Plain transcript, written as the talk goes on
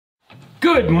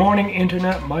Good morning,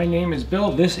 Internet. My name is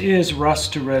Bill. This is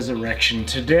Rust to Resurrection.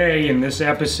 Today, in this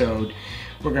episode,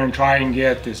 we're going to try and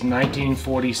get this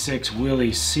 1946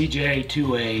 Willys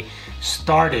CJ2A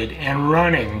started and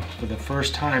running for the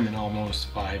first time in almost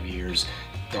 5 years.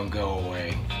 Don't go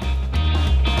away.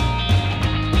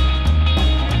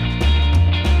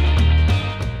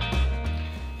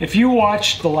 If you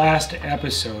watched the last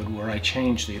episode where I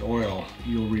changed the oil,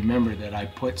 you'll remember that I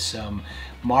put some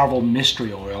Marvel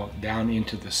Mystery Oil down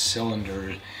into the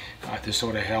cylinder to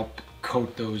sort of help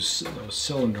coat those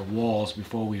cylinder walls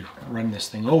before we run this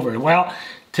thing over. Well,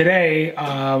 today,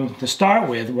 to start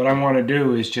with, what I want to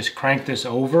do is just crank this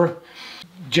over,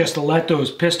 just to let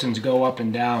those pistons go up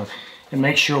and down and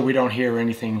make sure we don't hear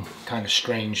anything kind of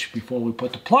strange before we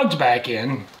put the plugs back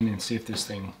in and see if this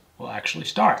thing will actually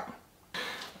start.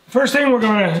 First thing we're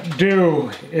going to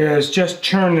do is just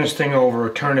turn this thing over, or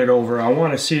turn it over. I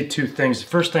want to see two things. The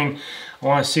first thing, I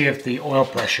want to see if the oil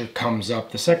pressure comes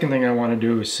up. The second thing I want to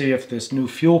do is see if this new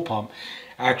fuel pump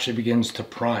actually begins to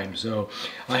prime. So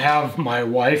I have my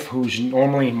wife, who's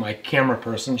normally my camera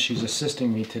person. She's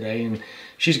assisting me today, and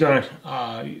she's going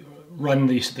to run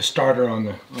the starter on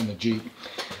the Jeep.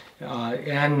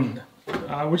 And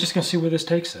we're just going to see where this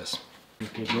takes us.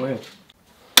 Okay, go ahead.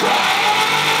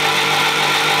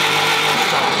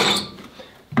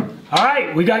 All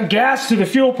right, we got gas to the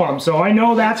fuel pump, so I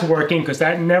know that's working because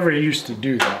that never used to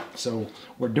do that. So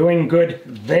we're doing good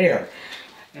there.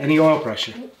 Any oil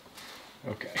pressure?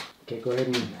 Okay. Okay, go ahead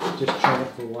and just turn it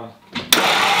for a while.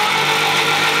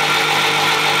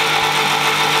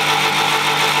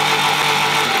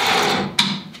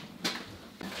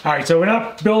 All right, so we're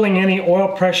not building any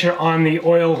oil pressure on the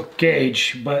oil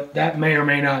gauge, but that may or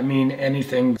may not mean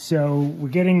anything. So we're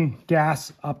getting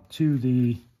gas up to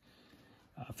the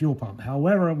fuel pump.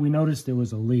 However, we noticed there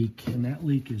was a leak, and that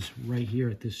leak is right here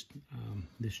at this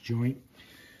this joint.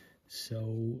 So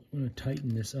I'm going to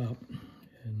tighten this up,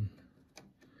 and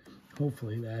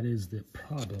hopefully that is the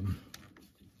problem.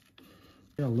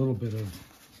 Got a little bit of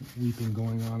weeping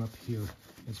going on up here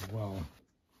as well.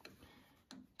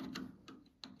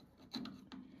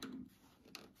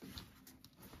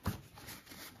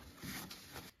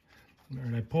 All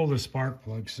right, I pulled the spark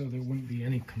plug so there wouldn't be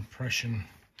any compression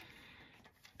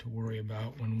to worry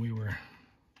about when we were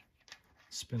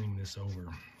spinning this over.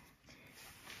 And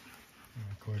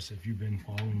of course, if you've been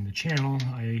following the channel,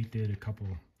 I did a couple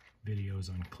videos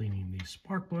on cleaning these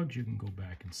spark plugs. You can go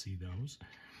back and see those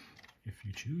if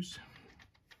you choose.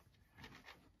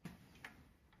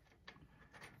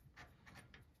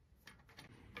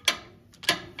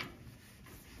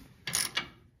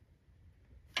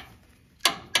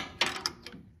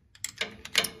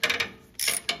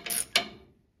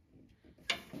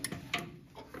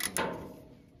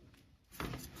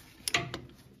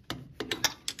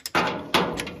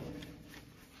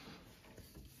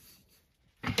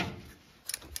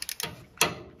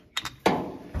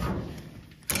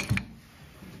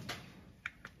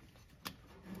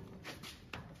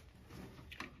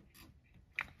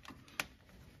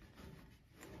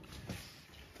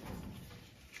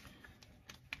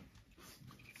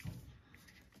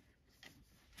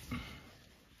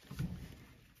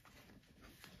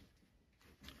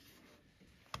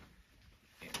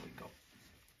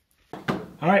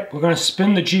 All right, we're going to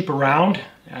spin the Jeep around,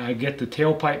 get the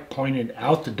tailpipe pointed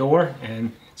out the door,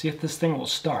 and see if this thing will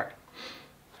start.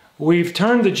 We've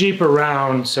turned the Jeep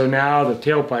around, so now the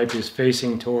tailpipe is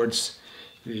facing towards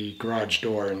the garage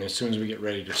door, and as soon as we get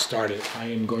ready to start it, I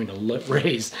am going to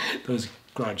raise those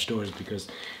garage doors, because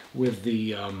with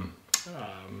the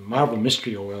Marvel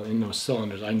Mystery Oil in those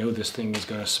cylinders, I know this thing is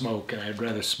going to smoke, and I'd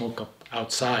rather smoke up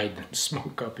outside than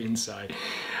smoke up inside.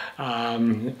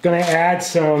 I'm going to add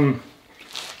some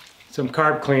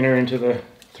carb cleaner into the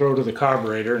throat of the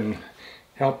carburetor and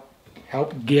help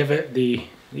give it the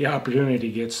opportunity to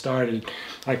get started.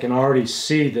 I can already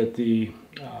see that the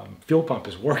fuel pump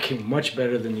is working much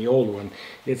better than the old one.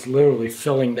 It's literally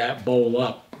filling that bowl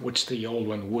up, which the old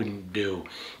one wouldn't do,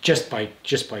 just by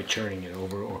churning it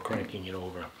over or cranking it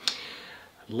over.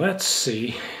 Let's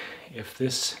see if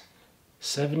this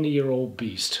 70-year-old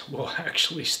beast will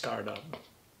actually start up.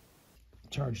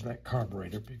 Charge that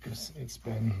carburetor because it's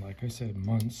been, like I said,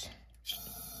 months.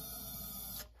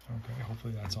 Okay,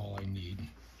 hopefully that's all I need.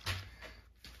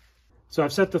 So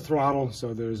I've set the throttle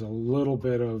so there's a little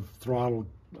bit of throttle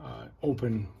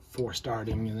open for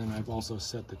starting, and then I've also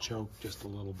set the choke just a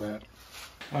little bit.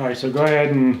 All right, so go ahead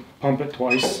and pump it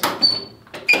twice.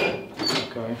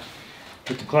 Okay,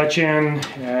 put the clutch in,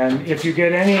 and if you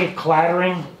get any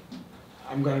clattering,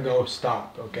 I'm gonna go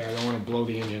stop. Okay, I don't want to blow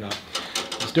the engine up.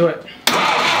 Let's do it.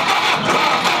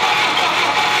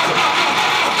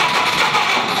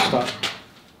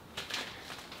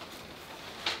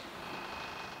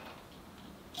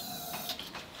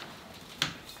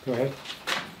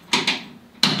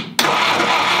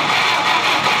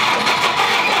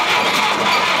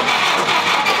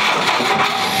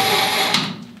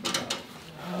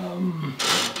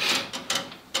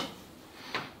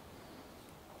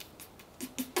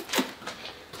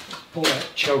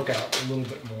 choke out a little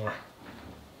bit more.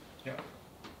 Yep.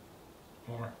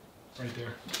 More. Right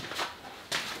there.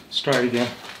 Let's try it again.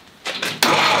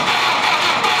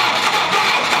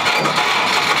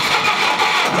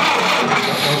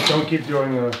 Don't keep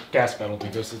doing the gas pedal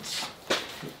because it's...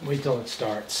 Wait till it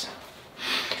starts.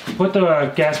 Put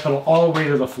the gas pedal all the way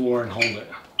to the floor and hold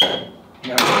it.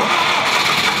 Now,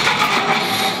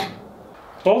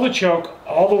 pull the choke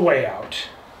all the way out.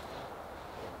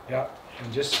 Yep.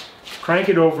 And just crank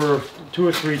it over 2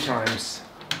 or 3 times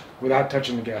without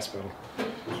touching the gas pedal.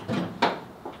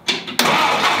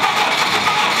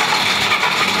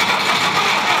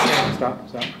 Stop,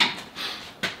 stop.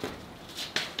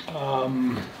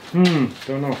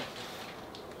 Don't know.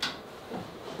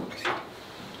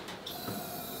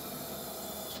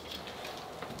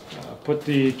 Put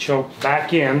the choke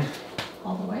back in.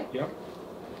 All the way? Yep.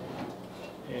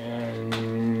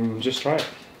 And just try it.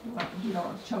 You don't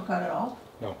want to choke out at all?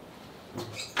 No.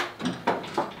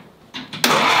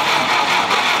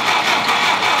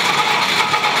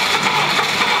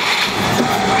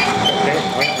 Okay,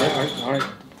 all right.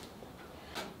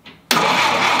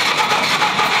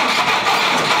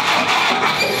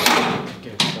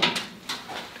 Okay, stop.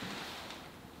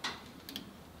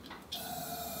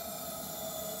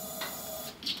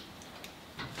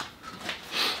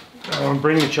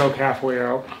 Bring the choke halfway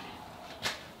out.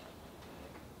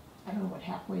 I don't know what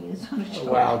halfway is on a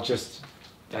choke. Well, just,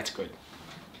 that's good.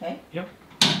 Okay. Yep.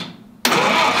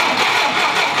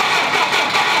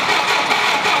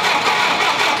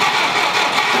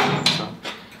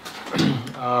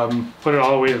 Put it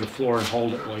all the way to the floor and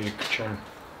hold it while you churn.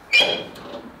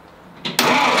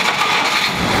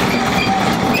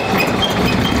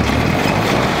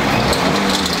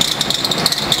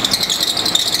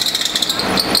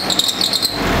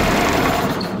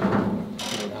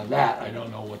 Now that, I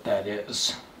don't know what that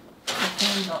is.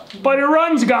 But it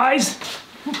runs, guys!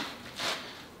 I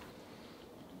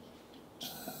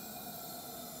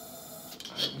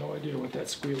have no idea what that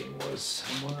squealing was.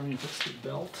 I'm wondering if it's the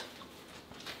belt.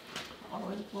 All the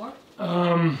way to the floor?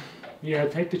 Yeah,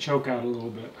 take the choke out a little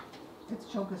bit. Its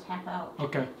choke is half out.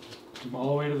 Okay. Come all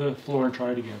the way to the floor and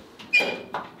try it again.